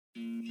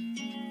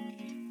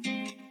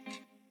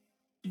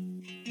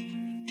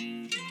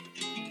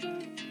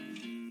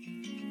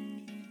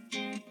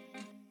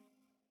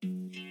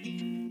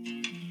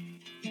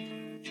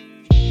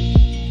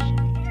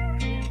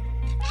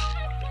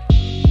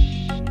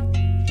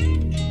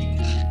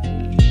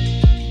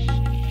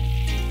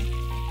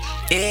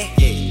Yeah.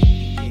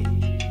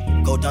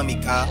 Go dummy,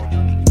 Kyle.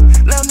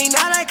 Love me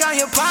not like I'm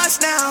your pops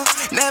now.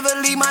 Never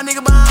leave my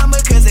nigga behind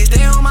because they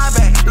stay on my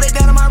back. Lay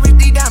down on my wrist,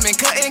 diamond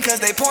cutting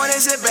cause they point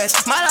is the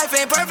best. My life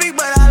ain't perfect,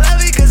 but I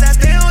love it cause I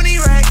stay on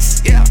these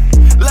racks. Yeah.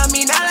 Love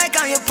me not like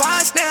I'm your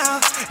pops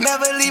now.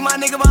 Never leave my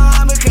nigga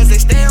behind because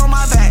they stay on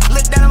my back.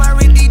 Look down on my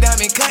wrist,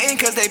 diamond cutting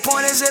cause they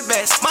point is the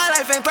best. My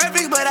life ain't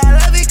perfect, but I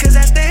love it cause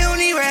I stay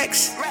on these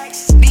racks.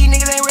 These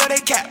niggas ain't real,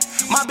 they cap.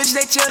 My bitch,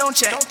 they chill, don't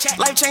check.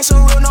 Life change so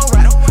real, no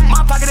rap. My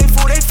pocket, they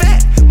full, they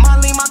fat. My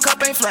lean, my cup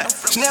ain't flat.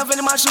 Chanel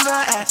fitting my shoes on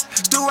her ass.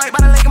 Still right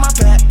by the leg of my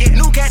pad.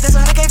 New cat, that's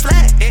 100K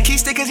flat. Key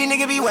stickers, these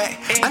niggas be wet.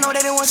 I know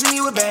they didn't want to see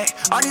me with bag.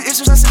 All these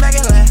issues, I sit back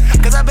and laugh.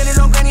 Cause I been in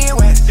no granny and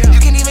west. You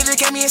can even just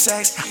get me in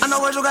sex. I know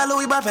Virgil got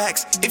Louis by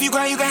packs. If you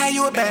grind, you can have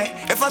you a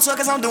bag. If I talk,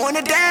 cause I'm doing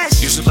the dash.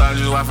 You supply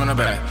just wife from the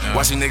back.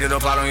 Watch these niggas don't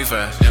plot on you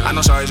fast. I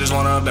know sorry, just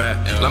want her back.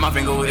 Let my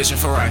finger with itching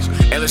for rice.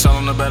 Ellis all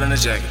on the belt and the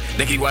jacket.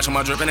 They keep watching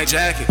my drip in their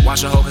jacket.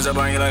 Watch the hoe cause I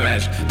burn you like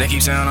magic. They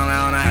keep saying I'm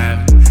out and I have.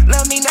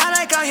 Love me not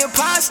like I'm your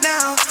pops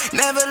now.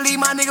 Never leave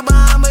my nigga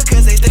behind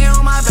because they stay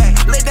on my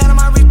back. Lay down on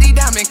my wrist,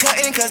 diamond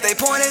cutting cause they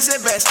point is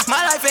the best.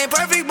 My life ain't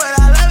perfect, but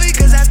I love it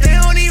cause I stay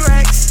on these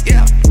racks.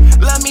 Yeah.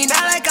 Love me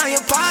not like I'm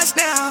your pops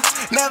now.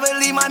 Never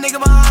leave my nigga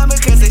behind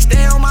because they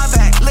stay on my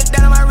back. Look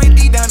down on my wrist,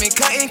 diamond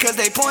cutting cause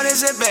they point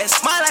is the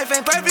best. My life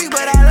ain't perfect,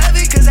 but I love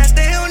it cause I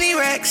stay on these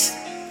racks.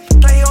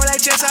 Play all that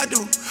chess I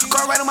do.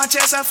 Car right on my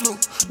chest I flew.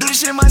 Do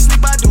this shit in my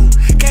sleep I do.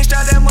 Can't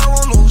stop that mother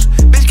won't lose.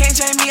 Bitch can't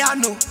change me I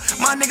knew.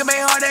 My nigga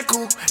made hard that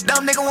cool.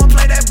 Dumb nigga won't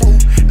play that boo.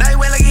 Now he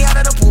went like he out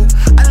of the pool.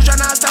 I just try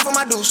not to stop for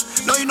my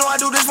deuce. No you know I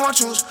do this for my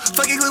truth.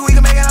 Fuck it quick we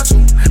can make it out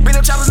too. Bring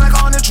them choppers like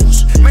all in the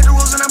truce. Make the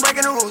rules and I'm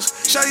breaking the rules.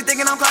 Shorty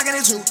thinking I'm clocking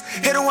it too.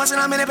 Hit her once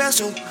and I'm in it past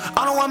two.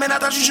 All the woman I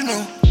thought you should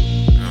know.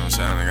 You know what I'm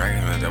saying? Nigga, I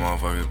can't let that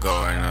motherfucker go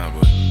right now,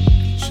 but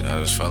shit,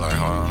 I just felt like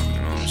hold on.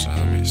 You know what I'm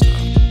saying? Let me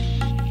stop. You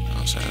know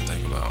what I'm saying?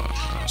 Think about it. You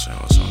know what I'm saying?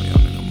 What's on your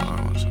nigga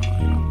mind? What's on,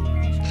 you know?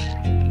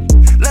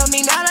 Love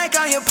me not like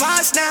I'm your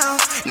pops now.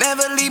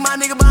 Never leave my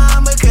nigga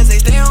behind because they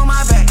stay on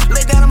my back.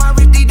 Lay down on my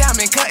wrist,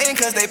 diamond cutting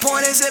cause they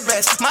point is the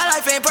best. My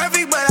life ain't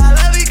perfect, but I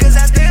love it cause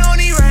I stay on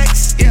these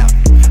racks. Yeah.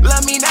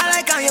 Love me not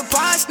like I'm your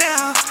pops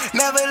now.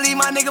 Never leave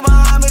my nigga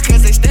behind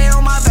because they stay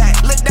on my back.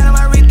 Look down on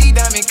my wrist,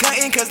 diamond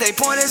cutting cause they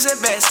point is the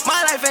best.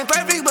 My life ain't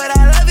perfect.